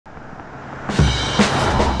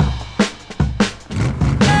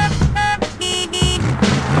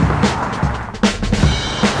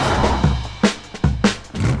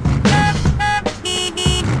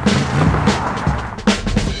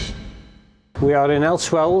We are in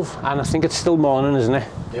L12 and I think it's still morning, isn't it?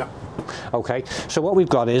 Yeah. Okay, so what we've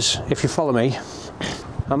got is, if you follow me,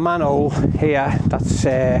 a manhole here that's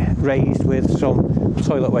raised with some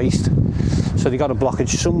toilet waste. So they've got a blockage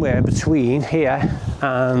somewhere between here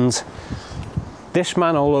and this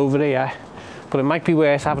manhole over here, but it might be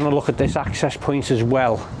worth having a look at this access point as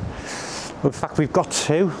well. In fact, we've got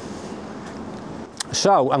two.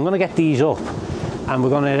 So I'm going to get these up and we're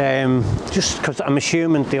going to, just because I'm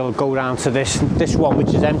assuming they'll go round to this one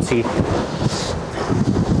which is empty,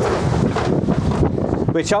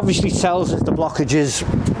 which obviously tells us the blockage is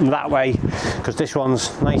that way, because this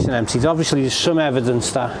one's nice and empty. Obviously there's some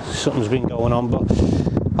evidence that something's been going on, but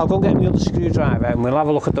I'll go get my other screwdriver and we'll have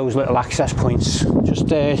a look at those little access points. Just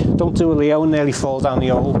don't do a Leo and nearly fall down the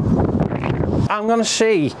hole. I'm going to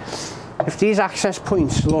see if these access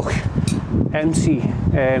points look empty,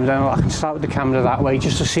 then I can start with the camera that way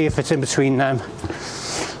just to see if it's in between them.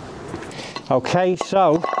 Okay,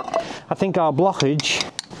 so I think our blockage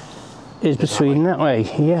is between that way,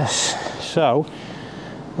 yes. So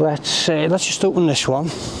let's just open this one.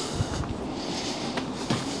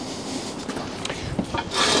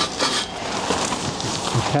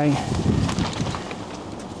 Okay,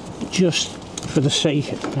 just for the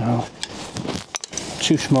sake, no,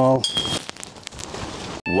 too small.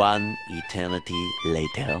 One eternity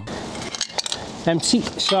later. Empty,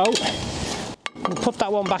 so we'll put that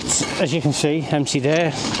one back, as you can see, empty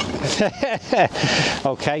there.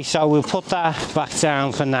 Okay, so we'll put that back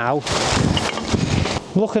down for now.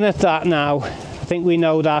 Looking at that now, I think we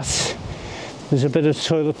know that there's a bit of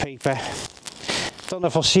toilet paper. Don't know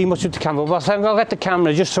if I'll see much with the camera, but I think I'll get the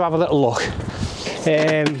camera just to have a little look.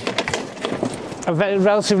 A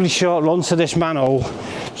relatively short run to this manhole,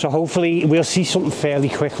 so hopefully we'll see something fairly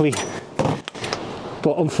quickly.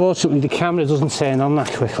 But unfortunately the camera doesn't turn on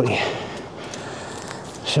that quickly.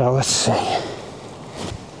 So let's see.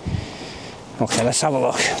 Okay, let's have a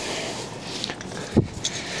look.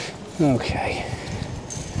 Okay.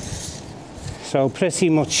 So pretty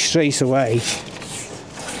much straight away.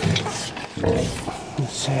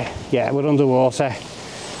 Let's see. Yeah, we're underwater.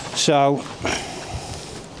 So.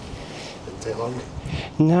 Too long?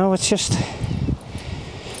 No, it's just.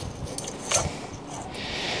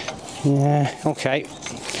 Yeah, okay. I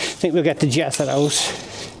think we'll get the jet out.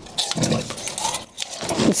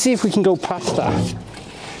 Let's see if we can go past that.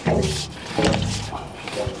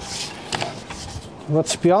 But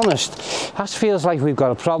to be honest, that feels like we've got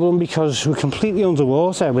a problem because we're completely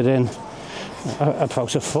underwater within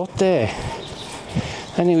about a foot there.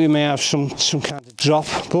 I think we may have some kind of drop,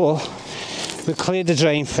 but we'll clear the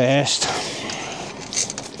drain first.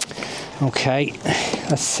 Okay,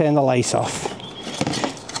 let's turn the light off.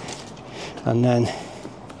 And then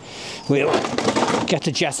we'll get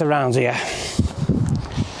the jet around here.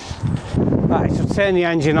 Right, so turn the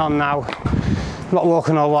engine on now. Not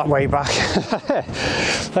walking all that way back.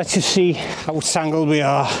 Let's just see how tangled we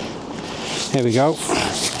are. Here we go.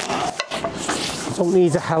 Don't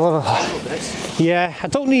need a hell of a... Yeah, I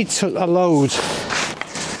don't need a load.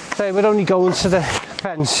 So we're only going to the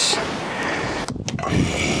fence.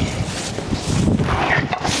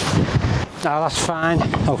 Now that's fine.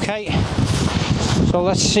 Okay. So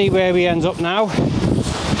let's see where we end up now.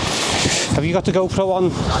 Have you got the GoPro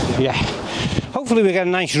on? Yeah. Hopefully we get a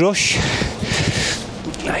nice rush.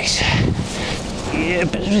 Nice. Yeah, a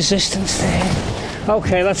bit of resistance there.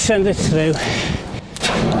 Okay, let's send it through.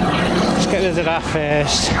 Let's get rid of that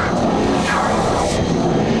first.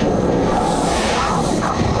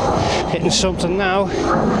 Hitting something now.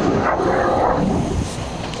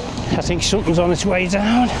 I think something's on its way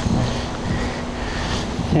down.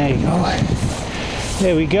 There you go.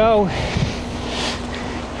 There we go.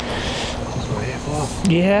 That's what we're here for.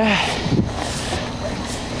 Yeah.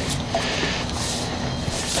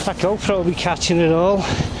 That GoPro will be catching it all.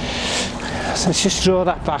 So let's just draw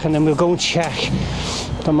that back and then we'll go and check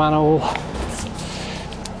the manhole.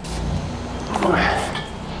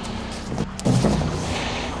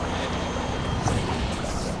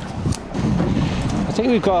 I think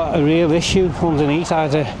we've got a real issue underneath,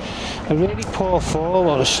 either a really poor fall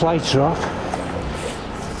or a slight drop.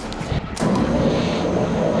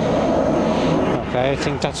 Okay, I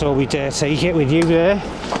think that's all we dare take it with you there.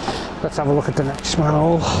 Let's have a look at the next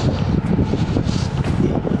manhole.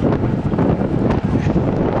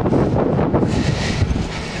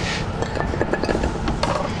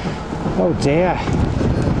 Oh dear.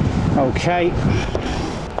 Okay.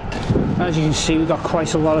 As you can see, we've got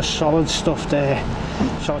quite a lot of solid stuff there.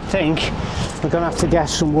 So I think we're going to have to get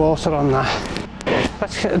some water on that.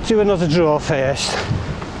 Let's do another draw first.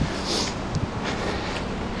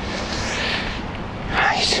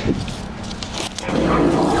 Right.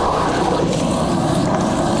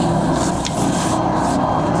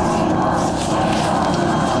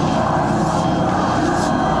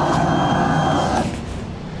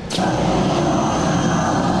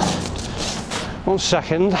 1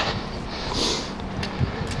 second.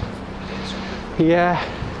 Yeah.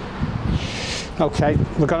 Okay,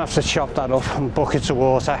 we're gonna have to chop that up and buckets of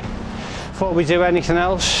water before we do anything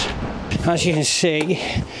else. As you can see,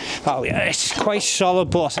 oh yeah, it's quite solid,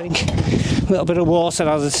 but I think a little bit of water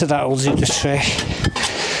added to that will do the trick.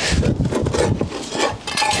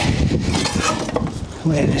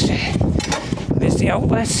 Where is it? Where's the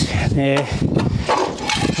outlet? There.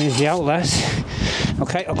 There's the outlet.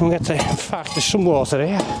 Okay, I'll go and get the. In fact, there's some water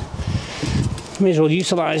here. May as well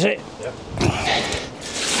utilise it. Yep.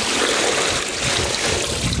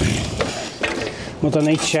 Mother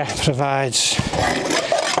Nature provides.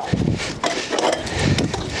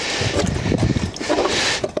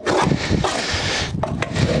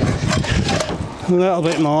 A little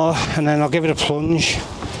bit more, and then I'll give it a plunge.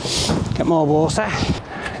 Get more water.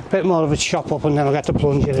 A bit more of a chop up, and then I'll get the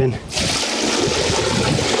plunger in.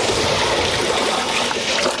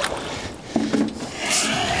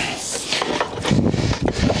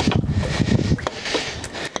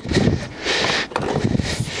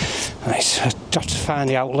 I've got to find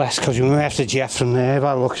the outlet because we may have to jet from there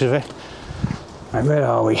by the looks of it. Right, where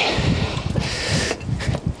are we?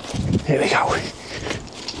 Here we go.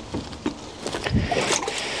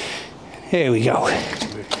 Here we go.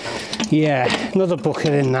 Yeah, another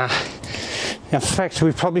bucket in that. In fact,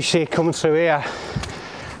 we probably see it coming through here.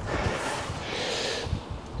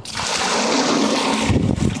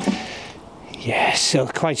 Yeah, still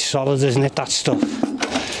quite solid, isn't it, that stuff?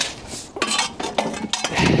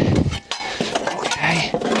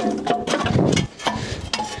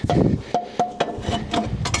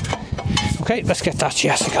 Okay, let's get that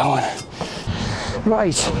jet going.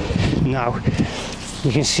 Right, now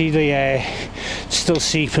you can see the air still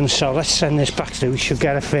seeping, so let's send this back through. We should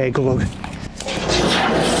get a fair glug.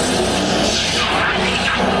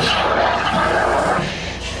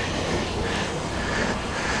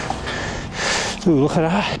 Ooh, look at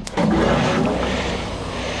that.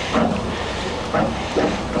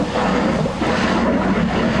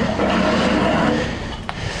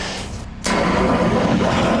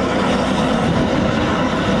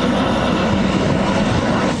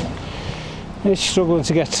 It's struggling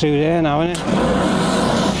to get through there now, isn't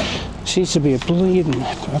it? Seems to be a bleeding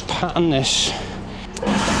pattern, this.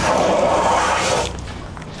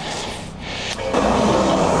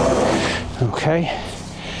 Okay,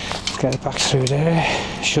 let's get it back through there.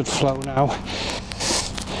 Should flow now.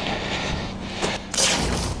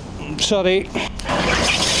 Sorry.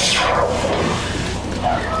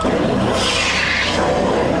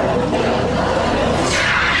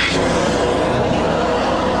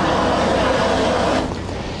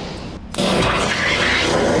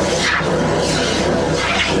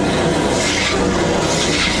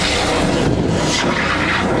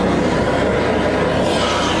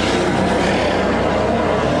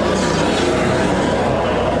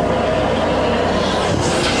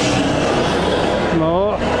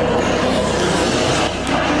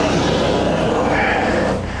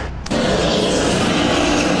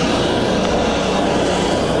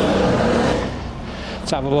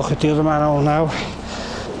 Have a look at the other manhole now.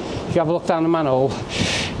 If you have a look down the manhole,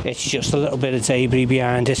 it's just a little bit of debris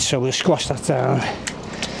behind it, so we'll squash that down.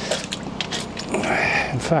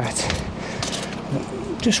 In fact,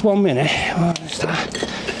 just 1 minute. What is that?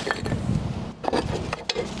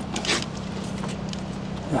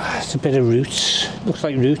 Oh, it's a bit of roots. Looks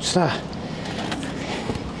like roots, that.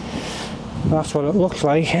 That's what it looks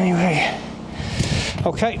like anyway.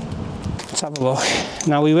 Okay, let's have a look.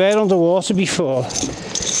 Now, we were underwater before.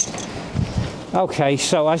 Okay,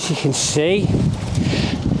 so as you can see,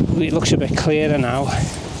 it looks a bit clearer now.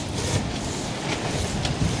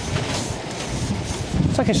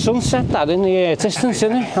 It's like a sunset, that, in the distance,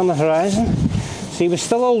 isn't it, on the horizon? See, we're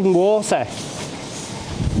still holding water.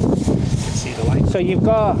 See the light. So you've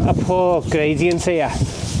got a poor gradient here.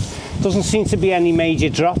 Doesn't seem to be any major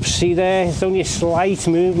drops. See there, it's only a slight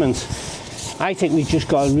movement. I think we've just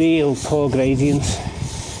got a real poor gradient.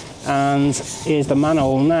 And here's the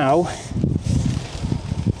manhole now.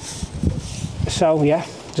 So yeah,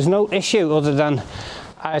 there's no issue other than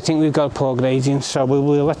I think we've got a poor gradient, so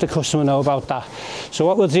we'll let the customer know about that. So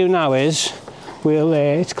what we'll do now is,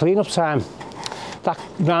 it's clean up time. That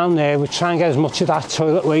round there, we'll try and get as much of that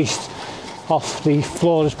toilet waste off the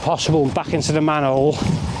floor as possible and back into the manhole.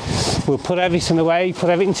 We'll put everything away, put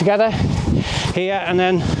everything together here, and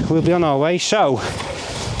then we'll be on our way. So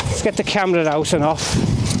let's get the camera out and off.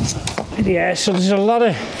 Yeah, so there's a lot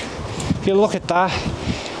of, if you look at that,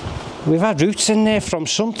 we've had roots in there from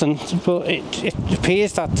something, but it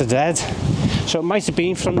appears that they're dead. So it might have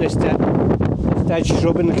been from this dead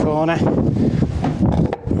shrub in the corner.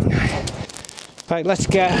 Right, let's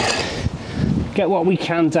get what we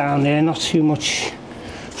can down there, not too much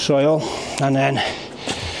soil, and then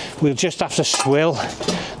we'll just have to swill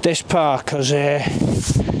this part because we're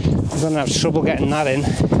going to have trouble getting that in.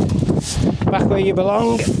 Back where you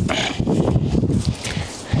belong.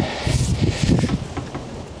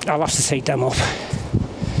 I'll have to take them up.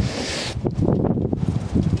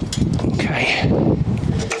 Okay.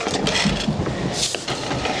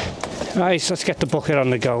 Right, so let's get the bucket on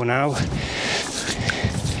the go now.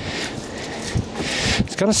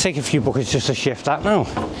 It's going to take a few buckets just to shift that now.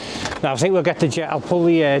 Now I think we'll get the jet, I'll pull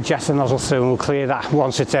the jetter nozzle through and we'll clear that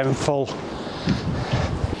once it's in full.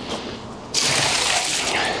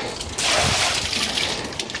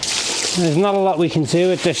 There's not a lot we can do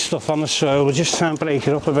with this stuff on the soil, we'll just try and break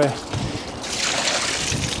it up a bit.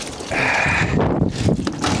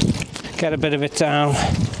 Get a bit of it down.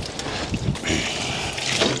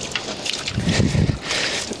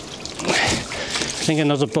 I think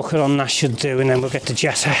another bucket on that should do, and then we'll get the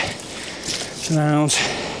jetter round.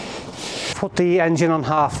 Put the engine on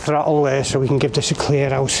half throttle there so we can give this a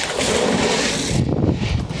clear out.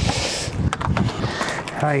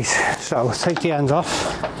 Right, so take the end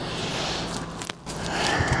off.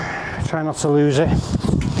 Try not to lose it.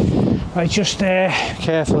 Right, just there,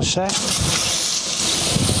 careful a sec.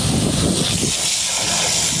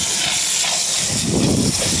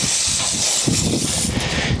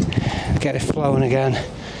 Get it flowing again.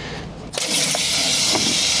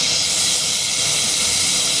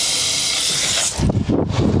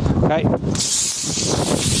 Okay.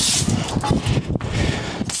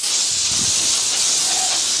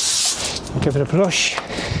 Give it a brush.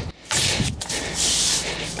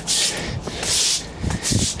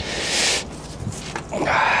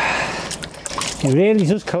 It really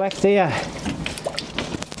does collect here.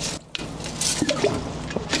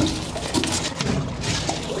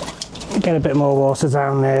 Get a bit more water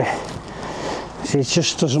down there. See, it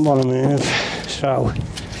just doesn't want to move. So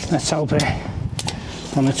let's hope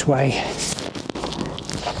it's on its way.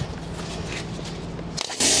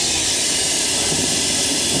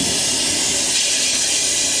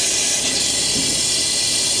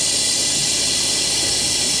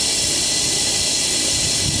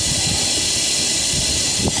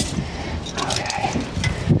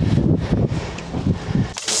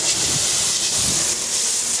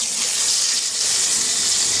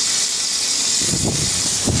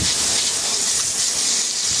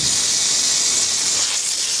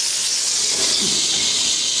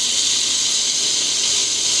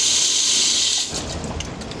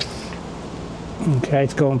 Okay,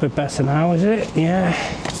 it's going a bit better now, is it? Yeah.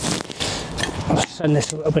 I'll send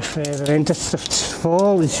this a little bit further in. Just to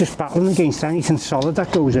fall, it's just battling against anything solid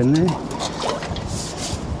that goes in there.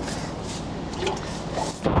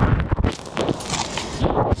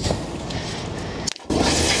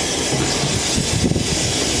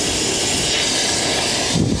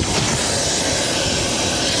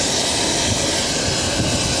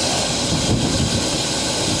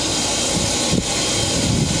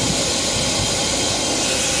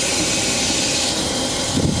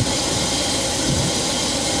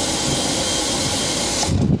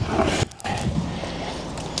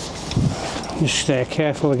 Just stay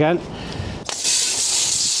careful again.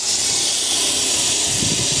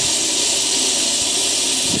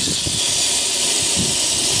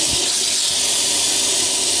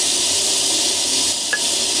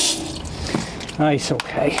 Nice,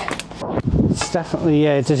 okay. It's definitely,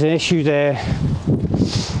 there's an issue there.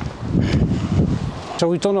 So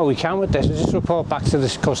we've done all we can with this. We just report back to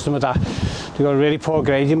this customer that they've got a really poor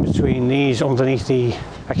gradient between these underneath the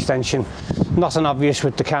extension. Nothing obvious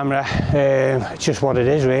with the camera, it's just what it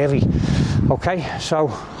is really. Okay, so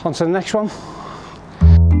on to the next one.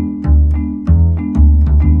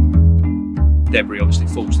 Debris obviously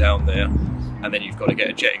falls down there, and then you've got to get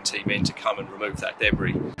a jetting team in to come and remove that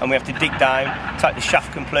debris. And we have to dig down, take the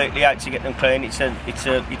shaft completely out to get them clean. It's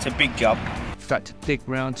a big job. We've had to dig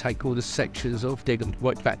round, take all the sections off, dig them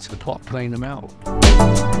right back to the top, clean them out.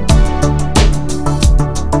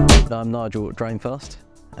 I'm Nigel at Drain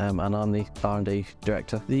and I'm the R&D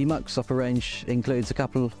director. The Microsoft range includes a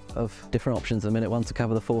couple of different options at the minute. One to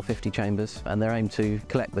cover the 450 chambers, and they're aimed to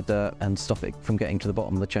collect the dirt and stop it from getting to the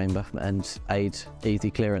bottom of the chamber and aid easy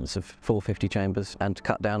clearance of 450 chambers and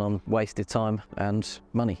cut down on wasted time and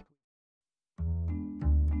money.